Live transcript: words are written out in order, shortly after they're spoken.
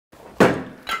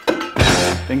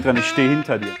Denk dran, ich stehe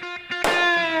hinter dir.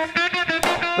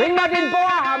 Bring mal den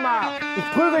Bohrhammer! Ich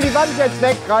prügel die Wand jetzt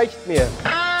weg, reicht mir.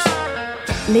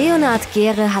 Leonard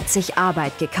Gehre hat sich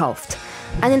Arbeit gekauft.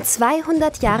 Einen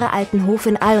 200 Jahre alten Hof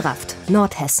in Alraft,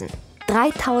 Nordhessen.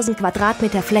 3000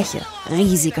 Quadratmeter Fläche,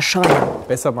 riesige Scheunen.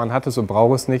 Besser man hat es und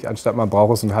braucht es nicht, anstatt man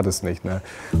braucht es und hat es nicht. Ne?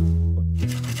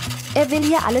 Er will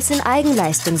hier alles in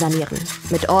Eigenleistung sanieren,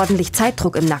 mit ordentlich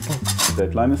Zeitdruck im Nacken.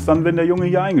 Deadline ist dann, wenn der Junge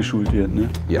hier eingeschult wird, ne?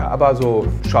 Ja, aber so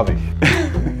schaffe ich.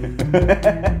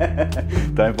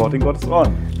 Dein Wort in Gottes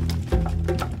Ohren.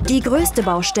 Die größte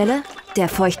Baustelle, der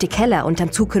feuchte Keller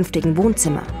unterm zukünftigen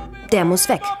Wohnzimmer. Der muss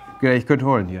weg. Ja, ich könnte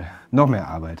holen hier. Noch mehr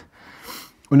Arbeit.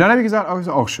 Und dann habe ich gesagt, ist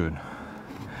auch schön.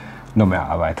 Noch mehr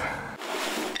Arbeit.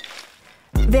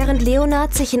 Während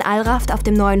Leonard sich in Alraft auf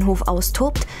dem neuen Hof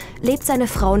austobt, lebt seine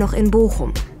Frau noch in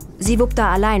Bochum. Sie wuppt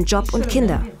da allein Job und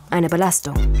Kinder. Eine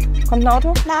Belastung. Kommt ein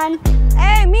Auto? Nein.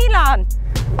 Ey, Milan!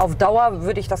 Auf Dauer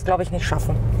würde ich das, glaube ich, nicht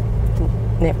schaffen.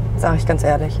 Nee, sage ich ganz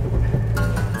ehrlich.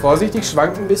 Vorsichtig,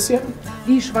 schwankt ein bisschen.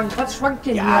 Wie schwankt? Was schwankt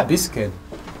denn Ja, ein bisschen.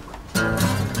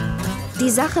 Die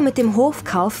Sache mit dem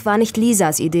Hofkauf war nicht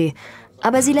Lisas Idee.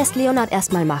 Aber sie lässt Leonard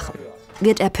erst mal machen.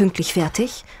 Wird er pünktlich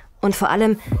fertig? Und vor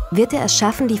allem, wird er es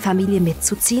schaffen, die Familie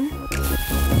mitzuziehen?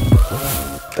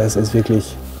 Das ist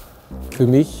wirklich für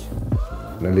mich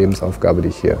eine Lebensaufgabe, die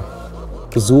ich hier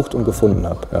gesucht und gefunden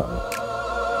habe. Ja.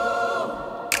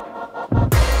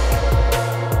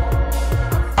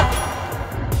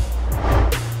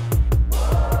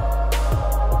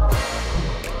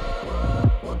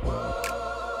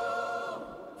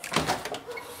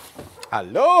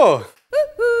 Hallo!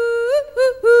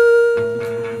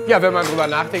 Ja, wenn man drüber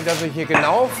nachdenkt, dass ich hier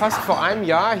genau fast vor einem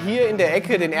Jahr hier in der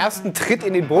Ecke den ersten Tritt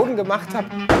in den Boden gemacht habe.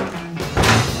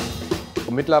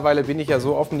 Und mittlerweile bin ich ja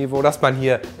so auf dem Niveau, dass man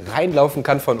hier reinlaufen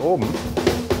kann von oben.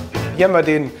 Hier haben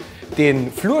wir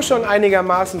den Flur schon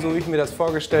einigermaßen, so wie ich mir das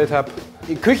vorgestellt habe.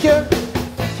 Die Küche.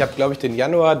 Ich habe, glaube ich, den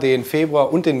Januar, den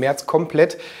Februar und den März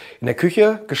komplett in der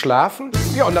Küche geschlafen.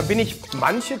 Ja, und dann bin ich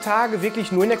manche Tage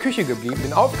wirklich nur in der Küche geblieben.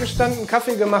 Bin aufgestanden,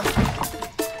 Kaffee gemacht,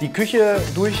 die Küche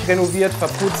durchrenoviert,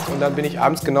 verputzt und dann bin ich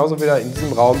abends genauso wieder in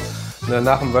diesem Raum und dann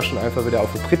nach dem Waschen einfach wieder auf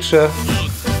die Pritsche.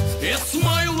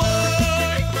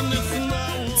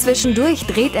 Zwischendurch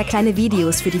dreht er kleine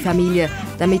Videos für die Familie,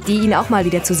 damit die ihn auch mal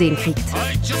wieder zu sehen kriegt.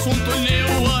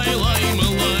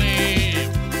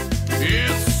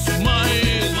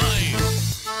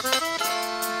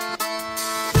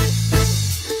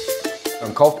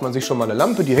 Dann kauft man sich schon mal eine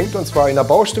Lampe, die hängt dann zwar in der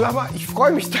Baustelle, aber ich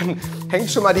freue mich, dann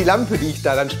hängt schon mal die Lampe, die ich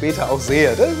da dann später auch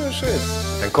sehe. Das ist schön.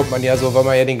 Dann kommt man ja so, weil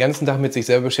man ja den ganzen Tag mit sich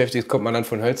selber beschäftigt, kommt man dann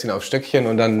von Hölzchen auf Stöckchen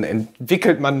und dann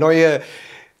entwickelt man neue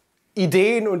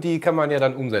Ideen und die kann man ja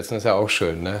dann umsetzen. Das ist ja auch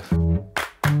schön, ne?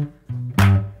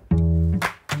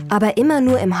 Aber immer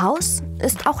nur im Haus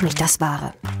ist auch nicht das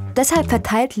Wahre. Deshalb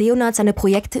verteilt Leonard seine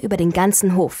Projekte über den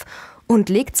ganzen Hof und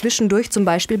legt zwischendurch zum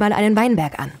Beispiel mal einen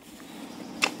Weinberg an.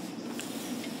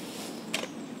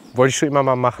 Wollte ich schon immer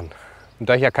mal machen. Und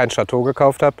da ich ja kein Chateau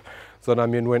gekauft habe, sondern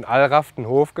mir nur in Alraft einen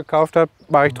Hof gekauft habe,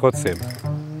 mache ich trotzdem.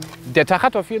 Der Tag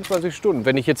hat doch 24 Stunden.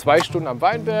 Wenn ich hier 2 Stunden am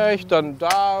Weinberg, dann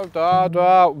da.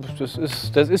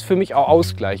 Das ist für mich auch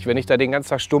Ausgleich. Wenn ich da den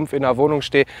ganzen Tag stumpf in der Wohnung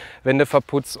stehe, Wände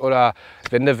verputzt oder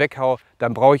Wände weghau,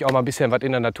 dann brauche ich auch mal ein bisschen was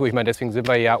in der Natur. Ich meine, deswegen sind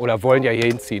wir ja oder wollen ja hier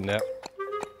hinziehen. Ne?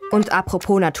 Und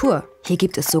apropos Natur, hier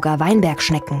gibt es sogar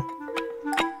Weinbergschnecken.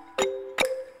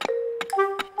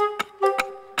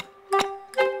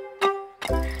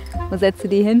 Wo setzt du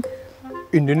die hin?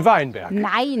 In den Weinberg.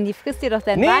 Nein, die frisst dir doch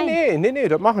deinen Wein. Nee,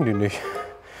 das machen die nicht.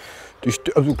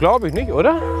 Also glaube ich nicht,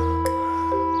 oder?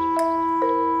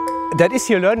 Das ist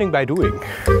hier Learning by Doing.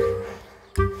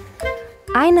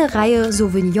 Eine Reihe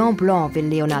Sauvignon Blanc will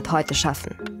Leonard heute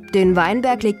schaffen. Den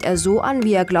Weinberg legt er so an,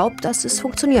 wie er glaubt, dass es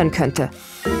funktionieren könnte.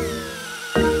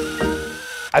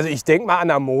 Also ich denke mal, an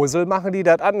der Mosel machen die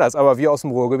das anders, aber wir aus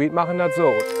dem Ruhrgebiet machen das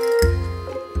so.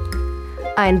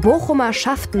 Ein Bochumer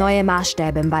schafft neue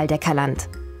Maßstäbe im Waldeckerland.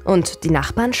 Und die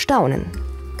Nachbarn staunen.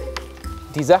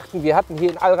 Die sagten, wir hatten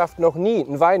hier in Alraft noch nie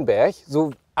einen Weinberg.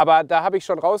 So, aber da habe ich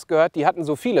schon rausgehört, die hatten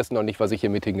so vieles noch nicht, was ich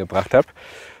hier mit hingebracht habe.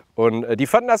 Und die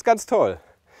fanden das ganz toll.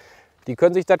 Die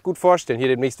können sich das gut vorstellen. Hier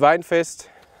demnächst Weinfest,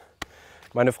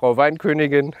 meine Frau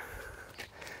Weinkönigin.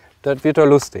 Das wird doch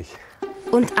lustig.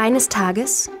 Und eines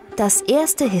Tages das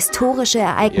erste historische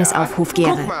Ereignis auf Hof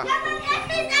Gehre. Guck mal.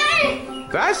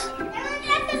 Was?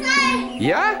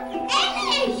 Ja?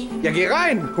 Ja, geh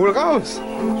rein, hol raus.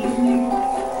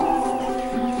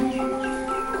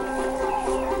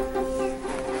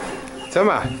 Sag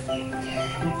mal.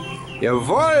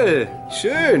 Jawohl,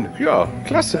 schön. Ja,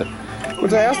 klasse.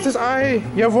 Unser erstes Ei,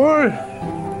 jawohl.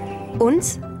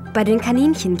 Und Bei den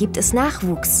Kaninchen gibt es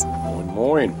Nachwuchs. Moin,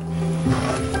 moin.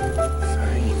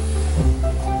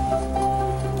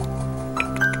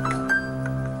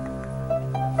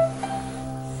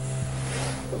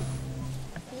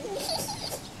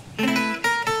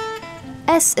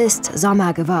 Es ist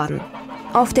Sommer geworden.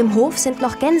 Auf dem Hof sind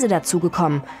noch Gänse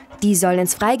dazugekommen. Die sollen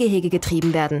ins Freigehege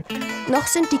getrieben werden. Noch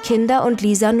sind die Kinder und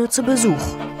Lisa nur zu Besuch.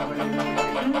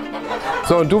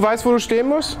 So, und du weißt, wo du stehen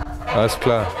musst? Alles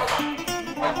klar.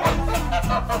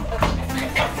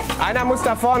 Einer muss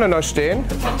da vorne noch stehen.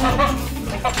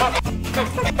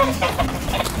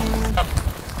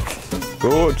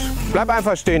 Gut. Bleib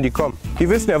einfach stehen, die kommen. Die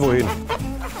wissen ja, wohin.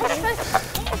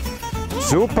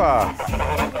 Super.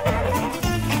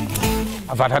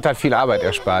 Aber das hat halt viel Arbeit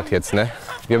erspart jetzt, ne?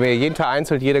 Wir haben ja jeden Tag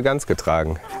einzeln jede Gans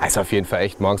getragen. Also auf jeden Fall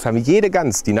echt. Morgens haben wir jede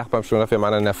Gans. Die Nachbarn schon auf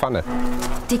jemanden in der Pfanne.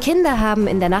 Die Kinder haben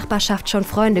in der Nachbarschaft schon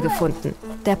Freunde gefunden.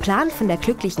 Der Plan von der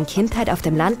glücklichen Kindheit auf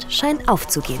dem Land scheint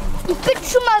aufzugehen. Ich bin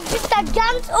schon mal bis da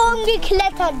ganz oben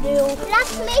geklettert, Leo.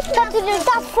 Lass mich. Kannst du dir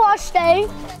das vorstellen?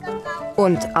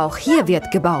 Und auch hier wird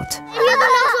gebaut. Hier sind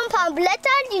noch so ein paar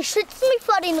Blätter, die schützen mich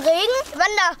vor den Regen.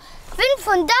 Wenn der Wind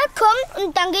von da kommt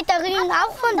und dann geht der Regen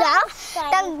auch von da,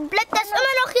 dann bleibt das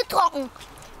immer noch hier trocken.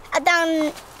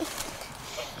 Dann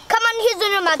kann man hier so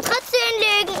eine Matratze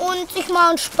hinlegen und sich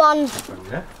mal entspannen.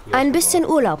 Ein bisschen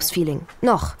Urlaubsfeeling,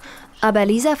 noch. Aber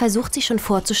Lisa versucht sich schon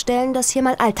vorzustellen, dass hier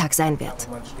mal Alltag sein wird.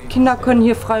 Kinder können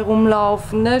hier frei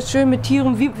rumlaufen, ne? Schön mit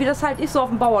Tieren, wie das halt ist so auf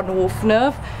dem Bauernhof.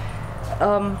 Ne?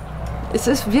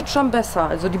 Wird schon besser.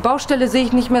 Also die Baustelle sehe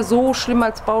ich nicht mehr so schlimm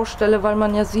als Baustelle, weil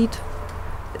man ja sieht,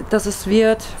 dass es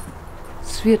wird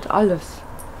alles.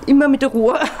 Immer mit der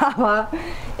Ruhe, aber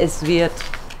es wird.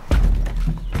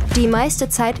 Die meiste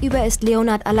Zeit über ist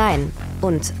Leonard allein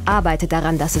und arbeitet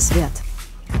daran, dass es wird.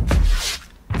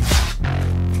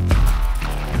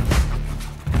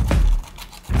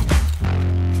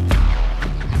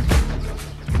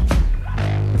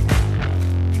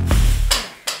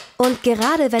 Und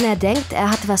gerade wenn er denkt,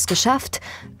 er hat was geschafft,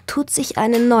 tut sich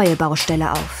eine neue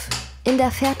Baustelle auf. In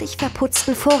der fertig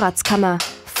verputzten Vorratskammer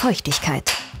Feuchtigkeit.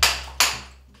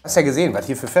 Du hast ja gesehen, was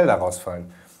hier für Felder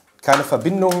rausfallen. Keine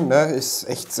Verbindung, ne, ist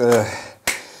echt,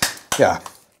 ja.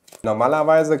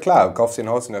 Normalerweise, klar, kaufst du ein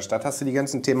Haus in der Stadt, hast du die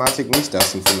ganzen Thematiken nicht. Da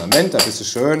hast du ein Fundament, da bist du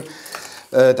schön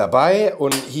dabei.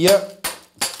 Und hier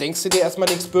denkst du dir erstmal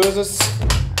nichts Böses.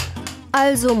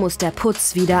 Also muss der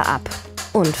Putz wieder ab.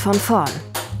 Und von vorn.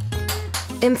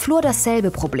 Im Flur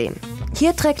dasselbe Problem.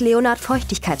 Hier trägt Leonard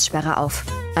Feuchtigkeitssperre auf.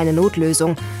 Eine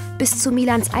Notlösung. Bis zu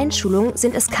Milans Einschulung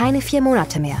sind es keine 4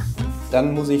 Monate mehr.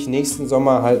 Dann muss ich nächsten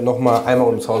Sommer halt noch mal einmal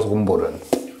ums Haus rumbuddeln.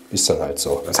 Ist dann halt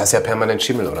so. Das heißt ja permanent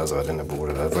Schimmel oder so in der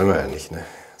Bude. Das wollen wir ja nicht. Ne?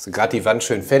 Also gerade die Wand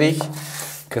schön fertig.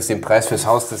 Kriegst den Preis fürs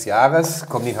Haus des Jahres.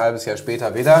 Kommt ein halbes Jahr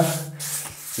später wieder.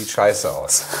 Sieht scheiße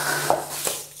aus.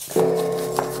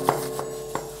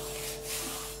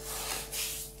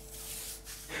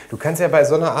 Du kannst ja bei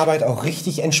so einer Arbeit auch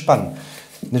richtig entspannen.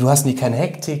 Du hast nie keine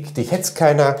Hektik, dich hetzt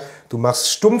keiner. Du machst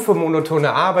stumpfe,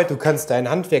 monotone Arbeit. Du kannst dein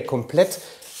Handwerk komplett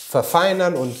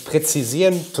verfeinern und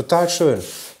präzisieren. Total schön.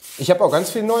 Ich habe auch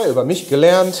ganz viel neu über mich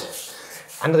gelernt.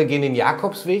 Andere gehen den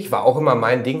Jakobsweg. War auch immer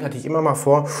mein Ding. Hatte ich immer mal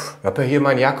vor. Ich habe ja hier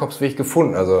meinen Jakobsweg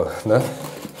gefunden. Also, ne?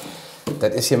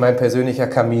 Das ist hier mein persönlicher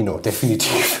Camino.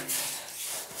 Definitiv.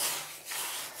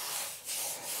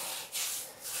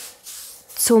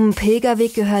 Zum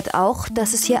Pilgerweg gehört auch,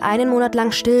 dass es hier einen Monat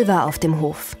lang still war auf dem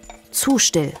Hof. Zu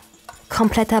still.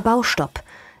 Kompletter Baustopp.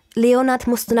 Leonard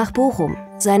musste nach Bochum.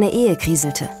 Seine Ehe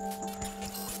kriselte.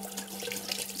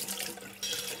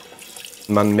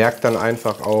 Man merkt dann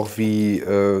einfach auch, wie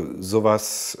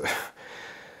sowas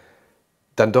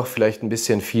dann doch vielleicht ein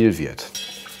bisschen viel wird.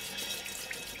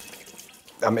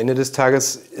 Am Ende des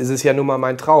Tages ist es ja nun mal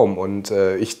mein Traum und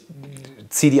ich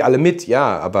ziehe die alle mit,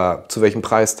 ja, aber zu welchem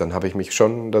Preis? Dann habe ich mich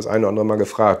schon das eine oder andere Mal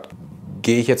gefragt.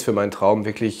 Gehe ich jetzt für meinen Traum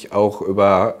wirklich auch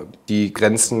über die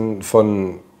Grenzen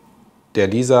von der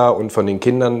Lisa und von den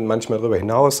Kindern manchmal darüber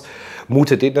hinaus?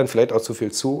 Mutet denen dann vielleicht auch zu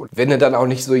viel zu? Wenn du dann auch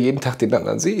nicht so jeden Tag den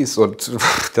anderen siehst und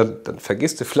dann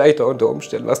vergisst du vielleicht auch unter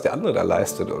Umständen, was der andere da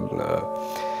leistet. Und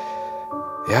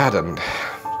ja, dann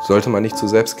sollte man nicht zu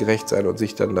selbstgerecht sein und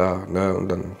sich dann da, ne, und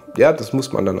dann, ja, das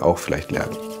muss man dann auch vielleicht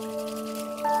lernen.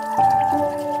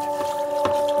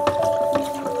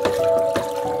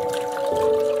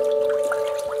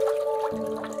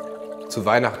 Zu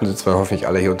Weihnachten sitzen wir hoffentlich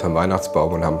alle hier unterm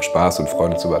Weihnachtsbaum und haben Spaß und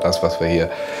freuen uns über das, was wir hier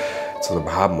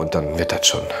zusammen haben. Und dann wird das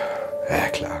schon. Ja,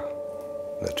 klar.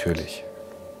 Natürlich.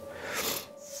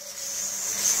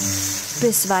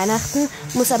 Bis Weihnachten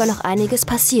muss aber noch einiges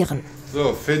passieren.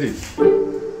 So, fertig.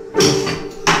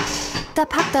 Da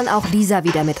packt dann auch Lisa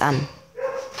wieder mit an.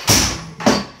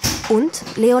 und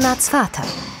Leonards Vater.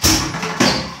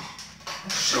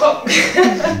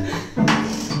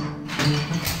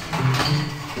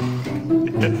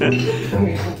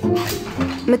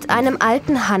 Mit einem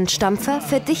alten Handstampfer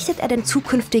verdichtet er den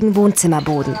zukünftigen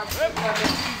Wohnzimmerboden.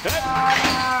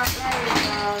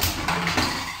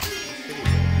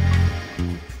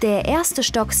 Der erste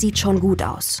Stock sieht schon gut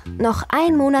aus. Noch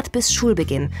ein Monat bis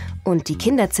Schulbeginn und die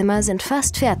Kinderzimmer sind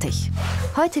fast fertig.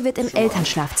 Heute wird im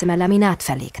Elternschlafzimmer Laminat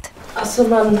verlegt. Achso,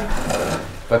 Mann.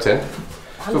 Was denn?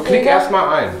 So, klick erst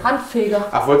mal ein. Handfeger.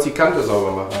 Ach, wolltest die Kante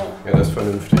sauber machen? Ja, das ist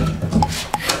vernünftig.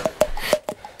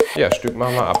 Ja, Stück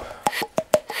machen wir ab.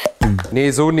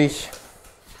 Nee, so nicht.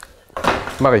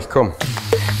 Mach ich, komm.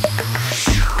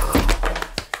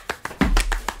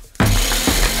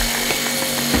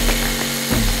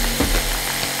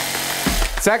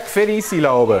 Zack, fertig ist die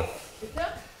Laube.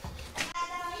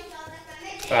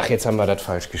 Ach, jetzt haben wir das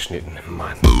falsch geschnitten.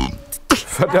 Mann.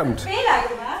 Verdammt.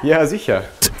 Ja, sicher.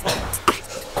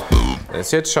 Das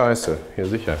ist jetzt scheiße. Ja,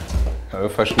 sicher. Aber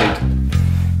Verschnitt.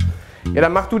 Ja,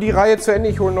 dann mach du die Reihe zu Ende.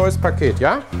 Ich hole ein neues Paket,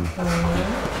 ja?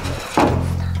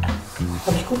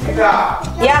 Hab ich gut gemacht?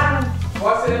 Ja. Wo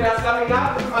hast du denn das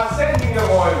Laminat mit Marcel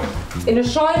hingeräumt? In eine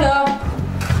Scheune.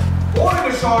 Ohne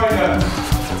eine Scheune.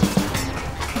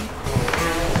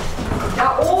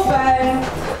 Da oben.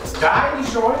 Da in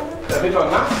die Scheune? Da wird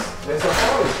doch nass. Der ist doch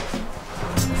voll.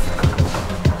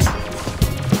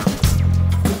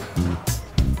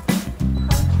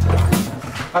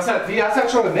 Hast du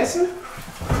das schon gemessen?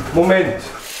 Moment.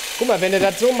 Guck mal, wenn du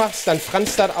das so machst, dann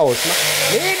franzt das aus.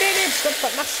 Nee, stopp,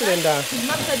 was machst du denn da? Ich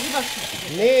mach da lieber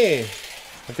schief. Nee,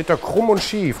 das wird doch krumm und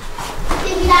schief. Habt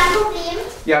ihr wieder ein Problem?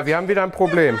 Ja, wir haben wieder ein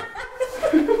Problem.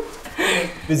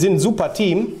 Wir sind ein super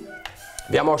Team.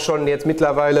 Wir haben auch schon jetzt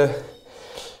mittlerweile,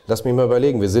 lass mich mal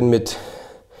überlegen, wir sind mit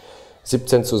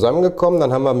 17 zusammengekommen,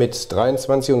 dann haben wir mit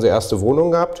 23 unsere erste Wohnung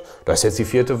gehabt. Das ist jetzt die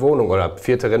 4. Wohnung oder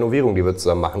 4. Renovierung, die wir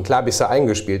zusammen machen. Klar, bist du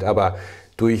eingespielt, aber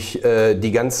durch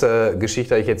die ganze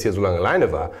Geschichte, dass ich jetzt hier so lange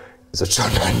alleine war, ist es schon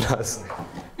anders.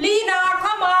 Lina,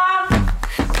 komm mal.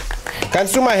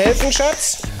 Kannst du mal helfen,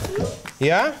 Schatz?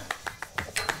 Ja?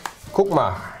 Guck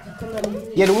mal.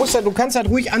 Ja, du kannst das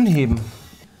ruhig anheben.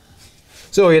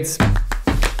 So, jetzt.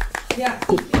 Ja.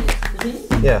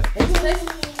 Ja.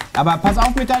 Aber pass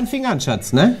auf mit deinen Fingern,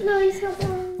 Schatz, ne?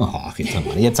 Oh,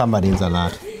 jetzt haben wir den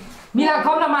Salat. Mila,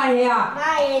 komm doch mal her.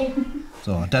 Nein.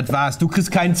 So, das war's. Du kriegst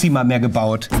kein Zimmer mehr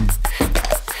gebaut.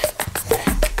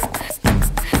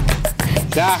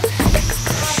 Da.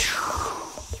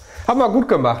 Haben wir gut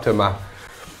gemacht, hör mal.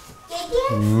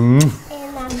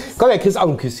 Komm, er kriegst auch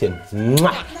ein Küsschen.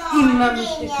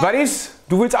 Was ist?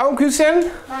 Du willst auch ein Küsschen?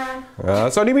 Ja,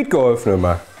 hast doch nicht mitgeholfen, hör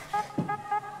mal.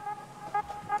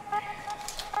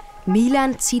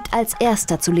 Milan zieht als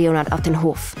erster zu Leonard auf den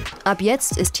Hof. Ab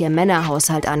jetzt ist hier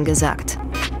Männerhaushalt angesagt.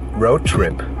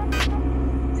 Roadtrip.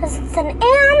 Das ist dein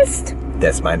Ernst?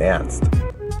 Das ist mein Ernst.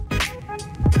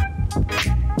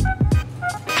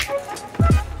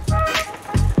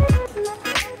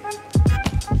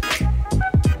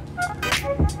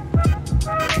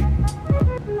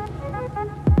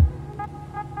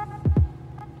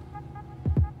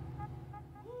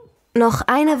 Noch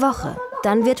eine Woche,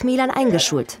 dann wird Milan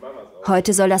eingeschult.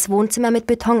 Heute soll das Wohnzimmer mit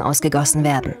Beton ausgegossen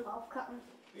werden.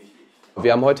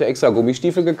 Wir haben heute extra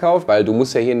Gummistiefel gekauft, weil du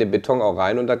musst ja hier in den Beton auch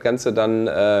rein und das Ganze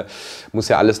dann muss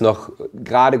ja alles noch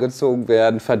gerade gezogen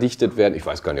werden, verdichtet werden. Ich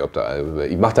weiß gar nicht, ob da,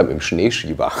 ich mache das mit dem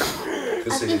Schneeschieber.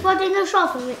 Also ich wollte eine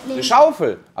Schaufel mitnehmen. Eine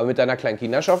Schaufel? Aber mit deiner kleinen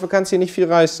Kinderschaufel kannst du hier nicht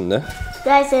viel reißen, ne?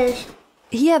 Weiß ich.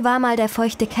 Hier war mal der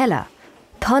feuchte Keller.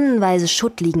 Tonnenweise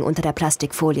Schutt liegen unter der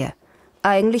Plastikfolie.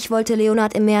 Eigentlich wollte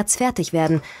Leonard im März fertig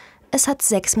werden. Es hat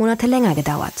 6 Monate länger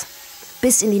gedauert.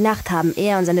 Bis in die Nacht haben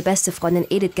er und seine beste Freundin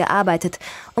Edith gearbeitet,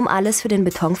 um alles für den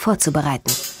Beton vorzubereiten.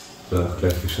 Ja,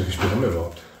 gleich, wie spät haben wir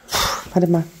überhaupt? Warte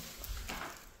mal.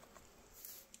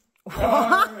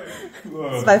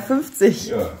 2,50.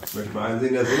 Ja, möchte mal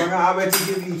ansehen, der so lange arbeitet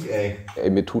hier wie ich, ey. Ey,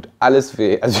 mir tut alles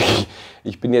weh. Also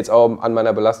ich bin jetzt auch an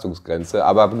meiner Belastungsgrenze.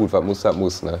 Aber gut, was muss, das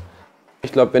muss, ne?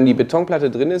 Ich glaube, wenn die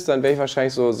Betonplatte drin ist, dann werde ich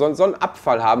wahrscheinlich so einen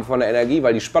Abfall haben von der Energie,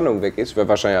 weil die Spannung weg ist. Ich werde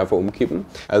wahrscheinlich einfach umkippen.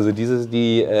 Also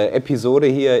die Episode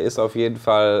hier ist auf jeden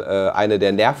Fall eine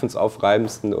der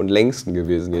nervensaufreibendsten und längsten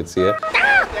gewesen jetzt hier.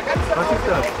 Was ist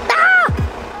das?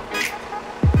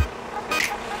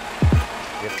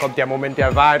 Jetzt kommt der Moment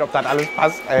der Wahrheit, ob das alles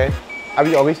passt, ey. Habe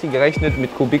ich auch richtig gerechnet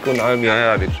mit Kubik und allem?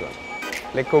 Ja, wird schon.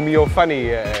 Lecco mio funny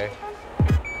hier, ey.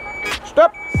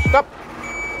 Stopp, stopp.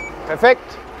 Perfekt.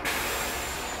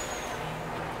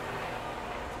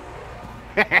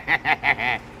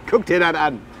 Guck dir das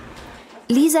an.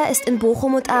 Lisa ist in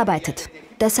Bochum und arbeitet.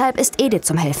 Deshalb ist Edith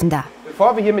zum Helfen da.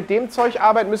 bevor wir hier mit dem Zeug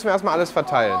arbeiten, müssen wir erstmal alles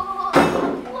verteilen.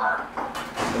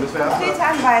 Konkrete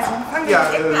Anweisung. Fangen wir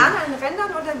mit Ecken an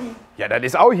Rändern oder wie? Ja, das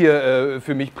ist auch hier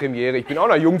für mich Premiere. Ich bin auch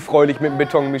noch jungfräulich mit dem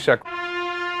Betonmischer.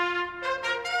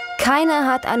 Keiner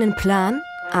hat einen Plan,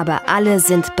 aber alle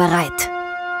sind bereit.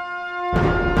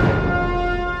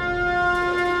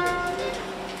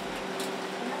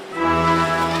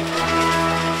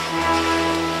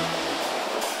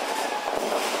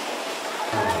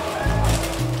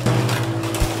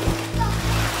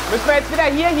 Müssen wir jetzt wieder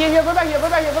hier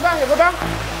rüber.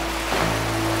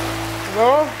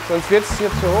 So, sonst wird es hier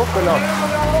zu hoch, genau.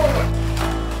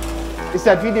 Ist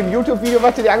das wie in dem YouTube-Video,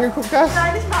 was du dir angeguckt hast?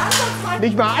 Nein, nicht mal ansatzweise.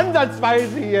 Nicht mal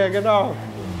ansatzweise hier, genau.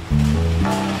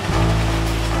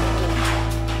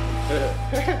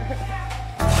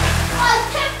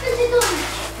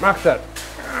 Mach das.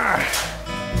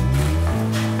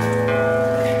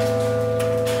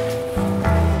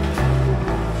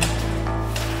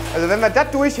 Also wenn wir das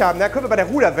durch haben, dann können wir bei der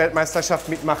Ruderweltmeisterschaft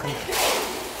mitmachen.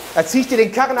 Da zieh ich dir den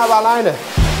Karren aber alleine.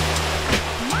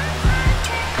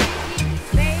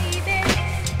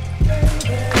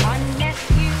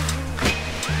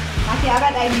 Macht die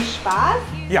Arbeit eigentlich Spaß?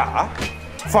 Ja,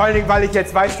 vor allen Dingen, weil ich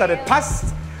jetzt weiß, dass das passt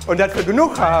und dass wir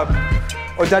genug haben.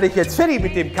 Und dass ich jetzt fertig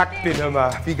mit dem Kack bin, hör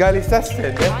mal. Wie geil ist das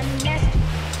denn, ne?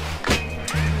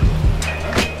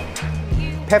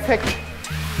 Perfekt.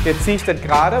 Jetzt ziehe ich das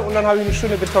gerade und dann habe ich eine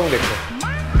schöne Betondecke.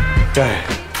 Geil.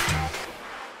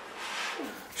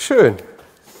 Schön.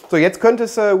 So, jetzt könnte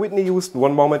es Whitney Houston,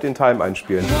 One Moment in Time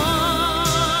einspielen.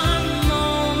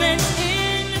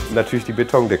 Und natürlich die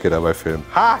Betondecke dabei filmen.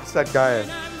 Ha, ist das geil.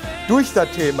 Durch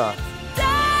das Thema.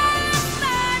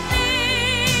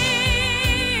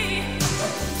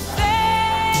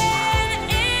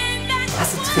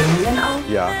 Hast du Tränen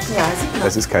auch? Ja.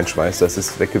 Das ist kein Schweiß, das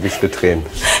ist weggewischte Tränen.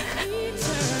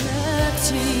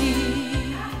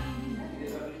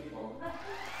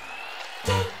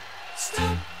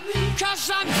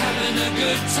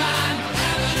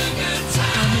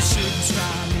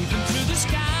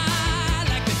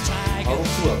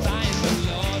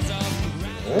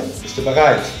 Bist du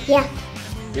bereit? Ja.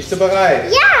 Bist du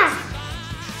bereit? Ja!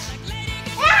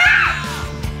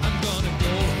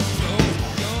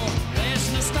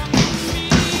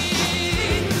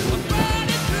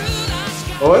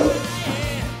 Und?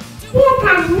 Hier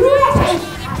kann nur ich.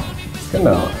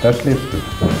 Genau, da schläfst du.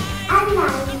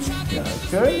 Allein. Ja,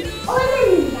 schön. Ohne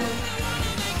niemand.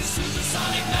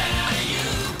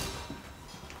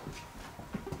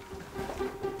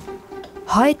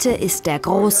 Heute ist der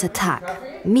große Tag.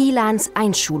 Milans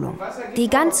Einschulung. Die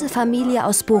ganze Familie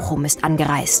aus Bochum ist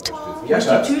angereist. Ich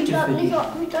habe nicht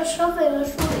mit der Schaufel in der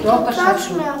Schule. Ich habe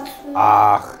Bauchschmerzen.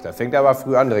 Ach, da fängt er aber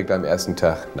früh an, direkt am ersten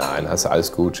Tag. Nein, hast du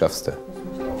alles gut, schaffst du.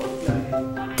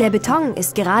 Der Beton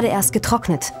ist gerade erst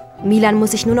getrocknet. Milan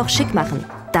muss sich nur noch schick machen.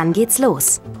 Dann geht's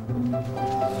los.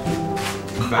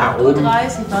 8:30 Uhr, war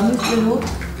 5 Minuten.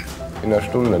 In einer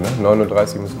Stunde, ne?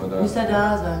 9:30 Uhr muss man da. Muss er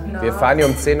da sein. Wir fahren hier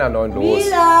um 10 nach 9 los.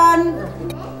 Milan!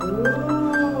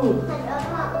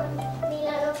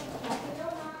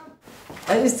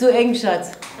 Das ist zu eng,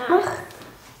 Schatz.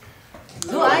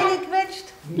 So eingequetscht?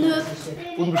 Nö.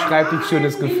 Unbeschreiblich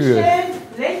schönes Gefühl.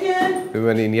 Lächeln! Wenn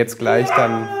man ihn jetzt gleich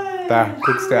dann, da,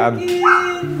 guckst du an.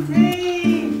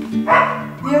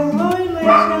 Jawohl, mein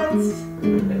Schatz.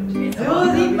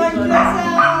 So sieht man klasse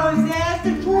aus. Der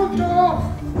erste Foto.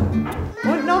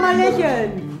 Und nochmal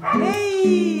lächeln.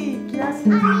 Hey, klasse.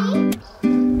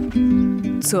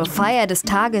 Zur Feier des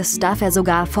Tages darf er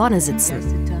sogar vorne sitzen.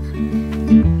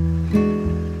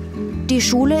 Die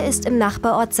Schule ist im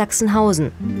Nachbarort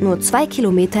Sachsenhausen, nur 2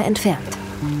 Kilometer entfernt.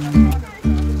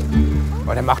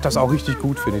 Aber der macht das auch richtig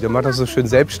gut, finde ich. Der macht das so schön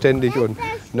selbstständig und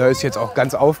ne, ist jetzt auch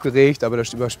ganz aufgeregt, aber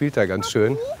das überspielt er ganz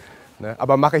schön. Ne,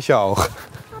 aber mache ich ja auch.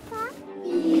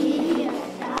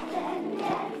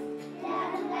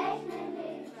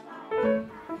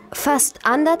 Fast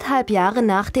 1,5 Jahre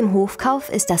nach dem Hofkauf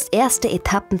ist das erste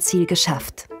Etappenziel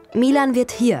geschafft. Milan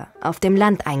wird hier, auf dem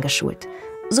Land, eingeschult.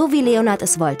 So wie Leonard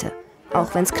es wollte,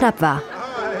 auch wenn es knapp war.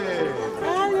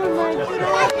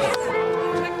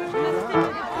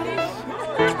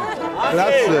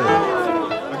 Klasse.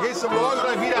 Dann gehst du morgen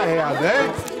mal wieder her, ne?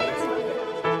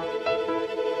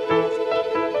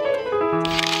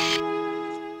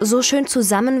 So schön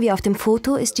zusammen wie auf dem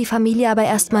Foto ist die Familie aber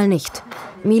erstmal nicht.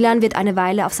 Milan wird eine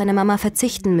Weile auf seine Mama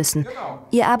verzichten müssen.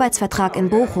 Ihr Arbeitsvertrag in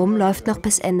Bochum läuft noch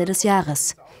bis Ende des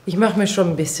Jahres. Ich mache mir schon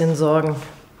ein bisschen Sorgen,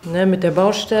 ne, mit der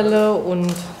Baustelle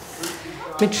und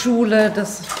mit Schule,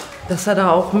 dass er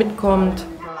da auch mitkommt.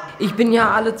 Ich bin ja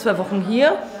alle 2 Wochen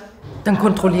hier, dann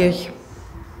kontrolliere ich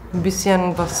ein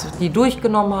bisschen, was die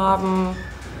durchgenommen haben.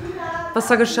 was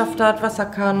er geschafft hat, was er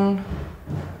kann.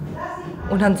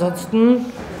 Und ansonsten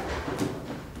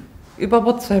über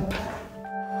WhatsApp.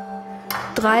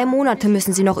 3 Monate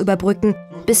müssen sie noch überbrücken,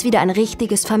 bis wieder ein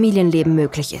richtiges Familienleben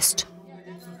möglich ist.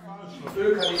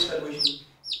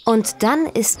 Und dann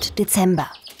ist Dezember.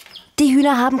 Die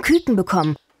Hühner haben Küken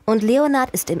bekommen und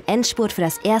Leonard ist im Endspurt für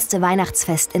das erste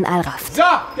Weihnachtsfest in Alraft. So,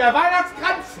 der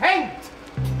Weihnachtskranz hängt!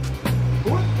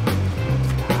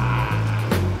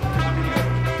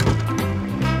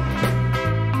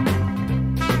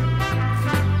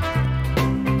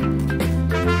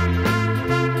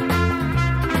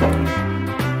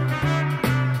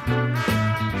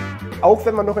 Auch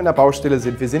wenn wir noch in der Baustelle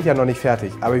sind, wir sind ja noch nicht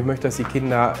fertig, aber ich möchte, dass die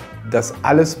Kinder das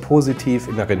alles positiv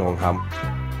in Erinnerung haben.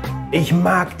 Ich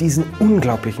mag diesen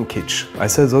unglaublichen Kitsch,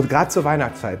 weißt du, so gerade zur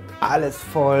Weihnachtszeit, alles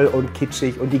voll und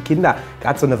kitschig und die Kinder,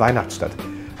 gerade so eine Weihnachtsstadt.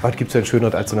 Was gibt's denn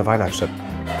Schöneres als so eine Weihnachtsstadt?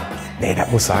 Nee, das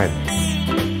muss sein.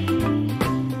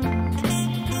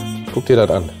 Guck dir das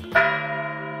an.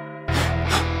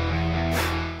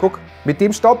 Guck, mit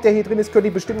dem Staub, der hier drin ist, könnte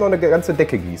ich bestimmt noch eine ganze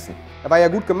Decke gießen. Er war ja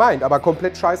gut gemeint, aber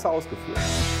komplett scheiße ausgeführt.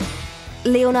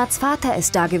 Leonards Vater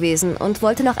ist da gewesen und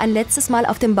wollte noch ein letztes Mal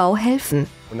auf dem Bau helfen.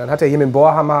 Und dann hat er hier mit dem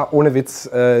Bohrhammer, ohne Witz,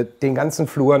 den ganzen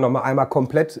Flur noch mal einmal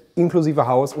komplett inklusive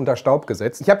Haus unter Staub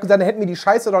gesetzt. Ich habe gesagt, dann hätten wir die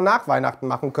Scheiße doch nach Weihnachten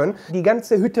machen können. Die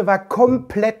ganze Hütte war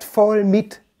komplett voll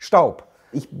mit Staub.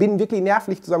 Ich bin wirklich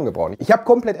nervlich zusammengebrochen. Ich habe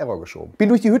komplett Error geschoben. Bin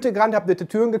durch die Hütte gerannt, habe die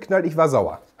Türen geknallt, ich war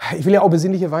sauer. Ich will ja auch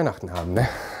besinnliche Weihnachten haben, ne?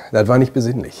 Das war nicht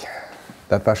besinnlich.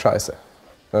 Das war scheiße.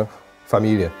 Ne?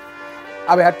 Familie.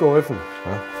 Aber er hat geholfen.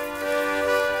 Ne?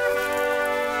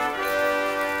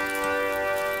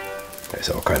 Da ist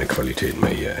auch keine Qualität mehr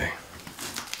hier, ey.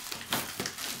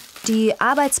 Die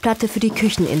Arbeitsplatte für die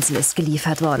Kücheninsel ist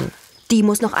geliefert worden. Die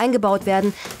muss noch eingebaut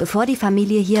werden, bevor die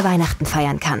Familie hier Weihnachten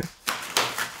feiern kann.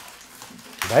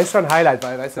 Da ist schon ein Highlight,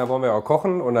 weil weißt du, da wollen wir auch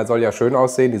kochen und das soll ja schön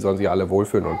aussehen, die sollen sich alle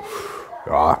wohlfühlen und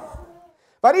ja.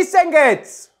 Was ist denn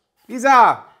jetzt?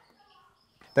 Lisa?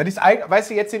 Das ist eigentlich, weißt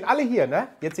du, jetzt sind alle hier, ne?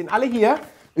 Jetzt sind alle hier.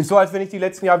 Ist so, als wenn ich die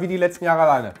letzten Jahre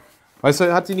alleine. Weißt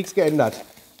du, hat sich nichts geändert.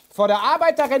 Vor der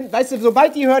Arbeit, da rennen, weißt du,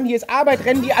 sobald die hören, hier ist Arbeit,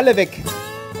 rennen die alle weg.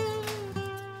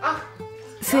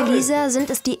 Für Lisa sind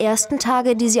es die ersten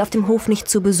Tage, die sie auf dem Hof nicht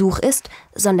zu Besuch ist,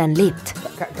 sondern lebt.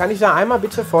 Kann ich da einmal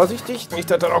bitte vorsichtig, nicht,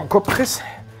 dass das auf den Kopf kriegst?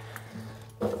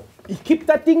 Ich kipp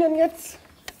das Ding jetzt.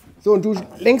 So, und du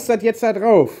lenkst das jetzt da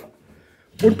drauf.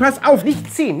 Und pass auf,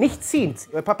 nicht ziehen, nicht ziehen.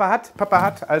 Papa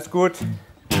hat, alles gut.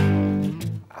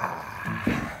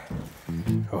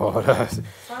 Oh, das ist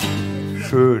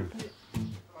schön.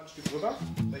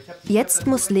 Jetzt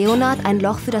muss Leonard ein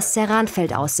Loch für das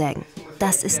Ceranfeld aussägen.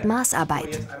 Das ist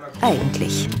Maßarbeit.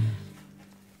 Eigentlich.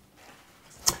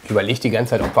 Ich überlege die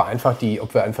ganze Zeit, ob wir einfach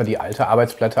die alte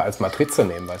Arbeitsplatte als Matrize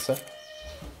nehmen, weißt du?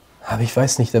 Aber ich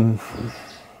weiß nicht,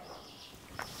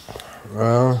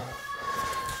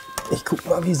 ich guck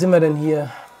mal, wie sind wir denn hier?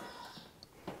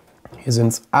 Hier sind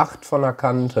es 8 von der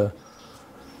Kante.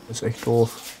 Ist echt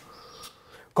doof.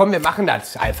 Komm, wir machen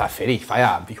das einfach fertig,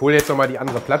 Feierabend. Ich hole jetzt noch mal die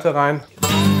andere Platte rein.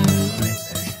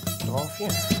 Drauf hier.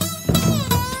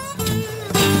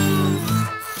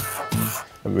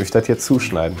 Dann würde ich das jetzt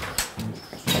zuschneiden.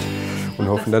 Und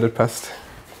hoffen, dass das passt.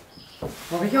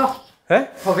 Hoffe ich auch. Hä?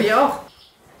 Hoffe ich auch.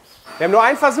 Wir haben nur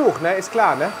einen Versuch, ne? Ist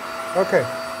klar, ne? Okay.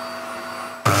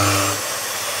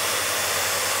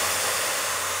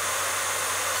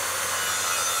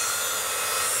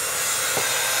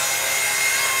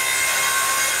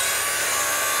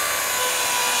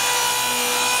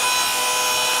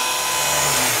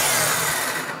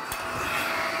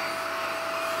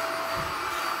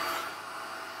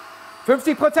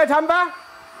 %50 haben wir.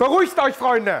 Beruhigt euch,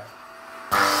 Freunde.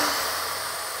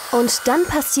 Und dann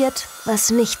passiert,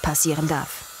 was nicht passieren darf.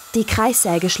 Die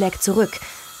Kreissäge schlägt zurück.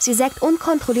 Sie sägt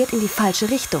unkontrolliert in die falsche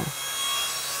Richtung.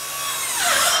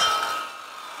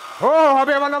 Oh, hab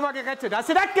ich aber noch mal gerettet. Hast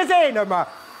du das gesehen, immer?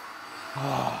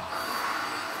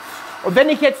 Oh. Und wenn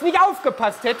ich jetzt nicht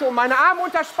aufgepasst hätte und meine Arme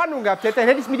unter Spannung gehabt hätte, dann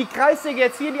hätte ich mir die Kreissäge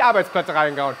jetzt hier in die Arbeitsplatte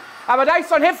reingehauen. Aber da ich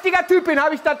so ein heftiger Typ bin,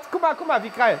 habe ich das... Guck mal, wie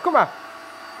geil. Guck mal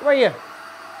hier.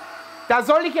 Da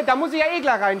muss ich ja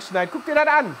Egler reinschneiden. Guck dir das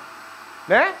an.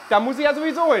 Ne? Da muss ich ja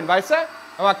sowieso hin, weißt du?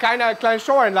 Aber keine kleine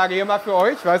Showeinlage hier mal für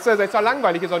euch, weißt du? Das ist doch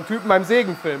langweilig, hier so ein Typen beim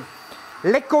Sägenfilm.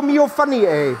 Lecco mio funny,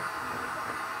 ey.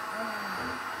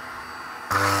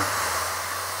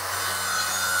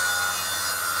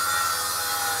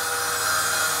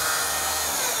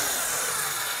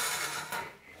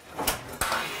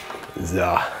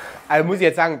 So. Also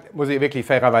muss ich wirklich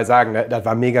fairerweise sagen, ne? Das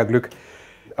war mega Glück.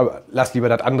 Aber lass lieber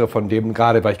das andere von dem,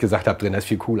 gerade weil ich gesagt habe, drin, das ist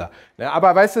viel cooler. Ne?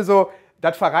 Aber weißt du so,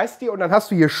 das verreißt dir und dann hast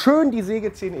du hier schön die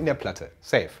Sägezähne in der Platte.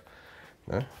 Safe.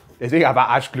 Ne? Deswegen aber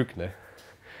Arschglück, ne?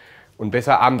 Und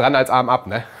besser Arm dran als Arm ab,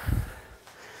 ne?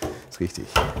 Ist richtig.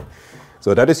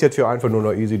 So, das ist jetzt hier einfach nur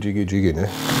noch easy jiggy jiggy, ne?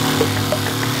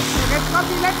 Jetzt kommt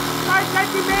die letzten 2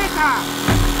 Zentimeter.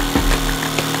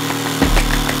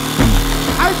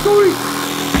 Halt durch!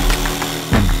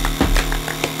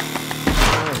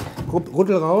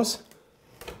 Rüttel raus.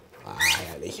 Ah,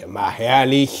 herrlich, immer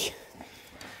herrlich.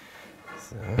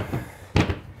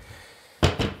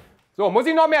 So, muss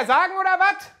ich noch mehr sagen oder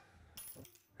was?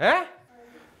 Hä?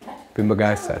 Bin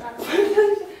begeistert.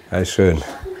 Das ist schön.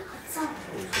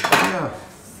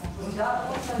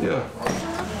 Ja,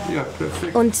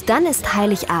 perfekt. Und dann ist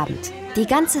Heiligabend. Die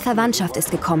ganze Verwandtschaft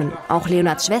ist gekommen. Auch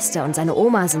Leonards Schwester und seine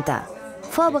Oma sind da.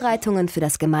 Vorbereitungen für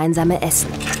das gemeinsame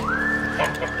Essen.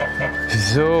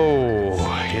 So,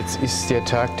 jetzt ist der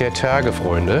Tag der Tage,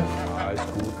 Freunde. Alles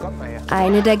gut, komm mal her.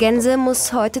 Eine der Gänse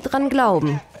muss heute dran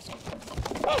glauben.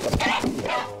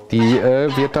 Die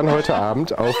wird dann heute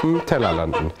Abend auf dem Teller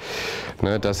landen.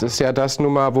 Ne, das ist ja das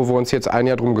Nummer, wo wir uns jetzt ein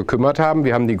Jahr drum gekümmert haben.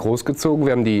 Wir haben die großgezogen,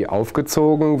 wir haben die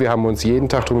aufgezogen, wir haben uns jeden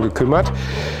Tag drum gekümmert.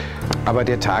 Aber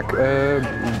der Tag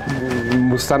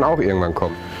muss dann auch irgendwann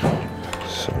kommen.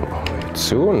 So, machen wir jetzt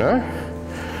zu, ne?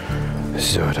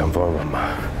 So, dann wollen wir mal.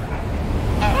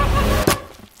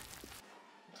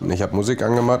 Ich habe Musik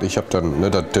angemacht, ich habe dann, ne,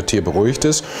 das Tier beruhigt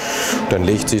ist, dann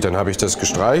legt sich, dann habe ich das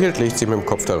gestreichelt, legt sich mit dem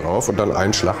Kopf da drauf und dann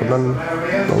einen Schlag und dann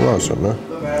war es dann, ne?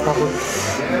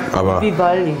 Aber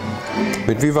Vivaldi.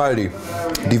 Mit Vivaldi,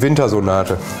 die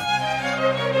Wintersonate.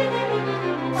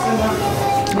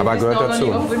 Aber gehört dazu.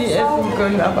 Nicht, ob wir die essen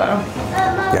können, aber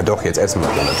Ja doch, jetzt essen wir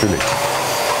ja, natürlich.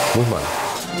 Muss man.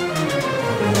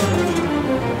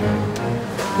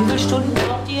 Wie viele Stunden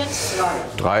braucht ihr jetzt?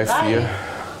 3, 4.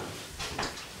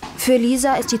 Für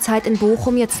Lisa ist die Zeit in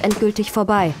Bochum jetzt endgültig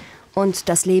vorbei. Und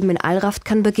das Leben in Alraft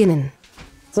kann beginnen.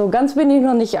 so ganz bin ich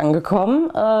noch nicht angekommen.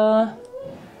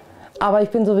 Aber ich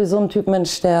bin sowieso ein Typ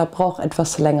Mensch, der braucht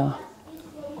etwas länger,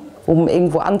 um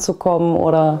irgendwo anzukommen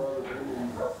oder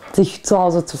sich zu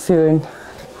Hause zu fühlen.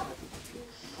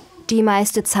 Die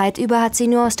meiste Zeit über hat sie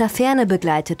nur aus der Ferne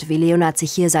begleitet, wie Leonard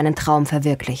sich hier seinen Traum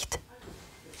verwirklicht.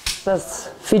 Das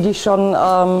finde ich schon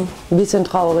ein bisschen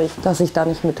traurig, dass ich da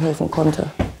nicht mithelfen konnte.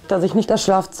 Dass ich nicht das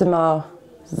Schlafzimmer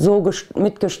so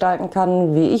mitgestalten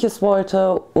kann, wie ich es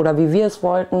wollte oder wie wir es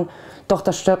wollten. Doch,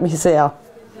 das stört mich sehr.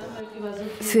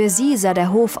 Für sie sah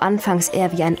der Hof anfangs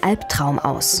eher wie ein Albtraum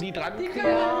aus.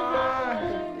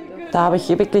 Da habe ich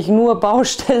wirklich nur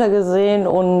Baustelle gesehen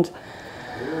und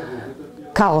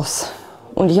Chaos.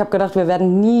 Und ich habe gedacht, wir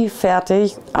werden nie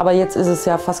fertig. Aber jetzt ist es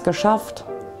ja fast geschafft.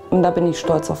 Und da bin ich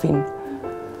stolz auf ihn.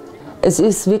 Es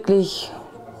ist wirklich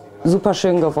super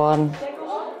schön geworden.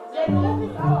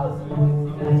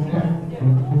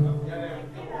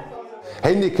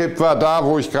 Handicap war da,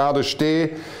 wo ich gerade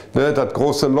stehe, ne, das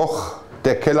große Loch.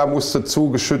 Der Keller musste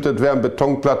zugeschüttet werden,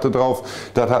 Betonplatte drauf.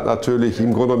 Das hat natürlich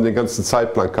im Grunde genommen den ganzen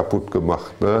Zeitplan kaputt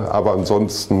gemacht. Ne? Aber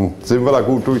ansonsten sind wir da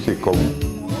gut durchgekommen.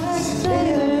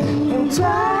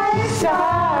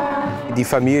 Die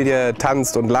Familie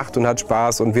tanzt und lacht und hat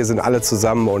Spaß und wir sind alle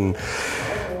zusammen. Und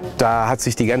da hat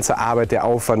sich die ganze Arbeit, der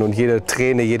Aufwand und jede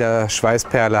Träne, jede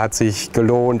Schweißperle hat sich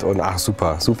gelohnt. Und ach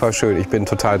super, super schön. Ich bin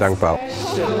total dankbar.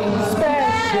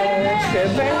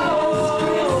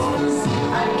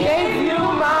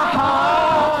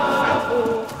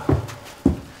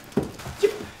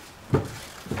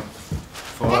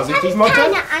 Vorsichtig, Motte.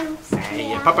 Keine Angst.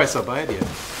 Hey, Papa ist dabei dir.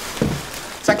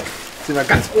 Zack, sind wir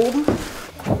ganz oben.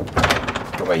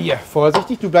 Guck mal hier,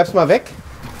 vorsichtig, du bleibst mal weg.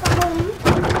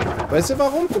 Warum? Weißt du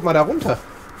warum? Guck mal da runter.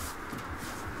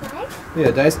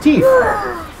 Ja, da ist tief.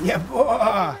 Ja,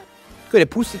 boah. Gut, der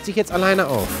pustet sich jetzt alleine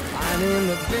auf.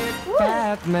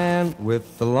 Batman with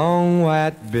the long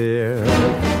white beard.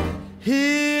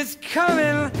 He's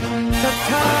coming to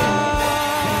town.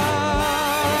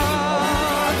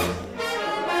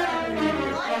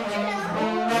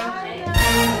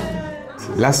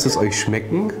 Lasst es euch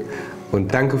schmecken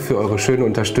und danke für eure schöne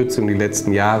Unterstützung die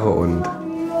letzten Jahre und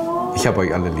ich habe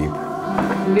euch alle lieb.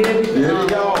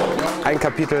 Ein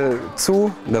Kapitel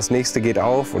zu, das nächste geht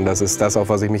auf und das ist das, auf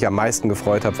was ich mich am meisten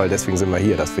gefreut habe, weil deswegen sind wir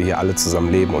hier, dass wir hier alle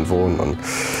zusammen leben und wohnen und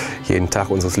jeden Tag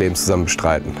unseres Lebens zusammen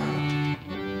bestreiten.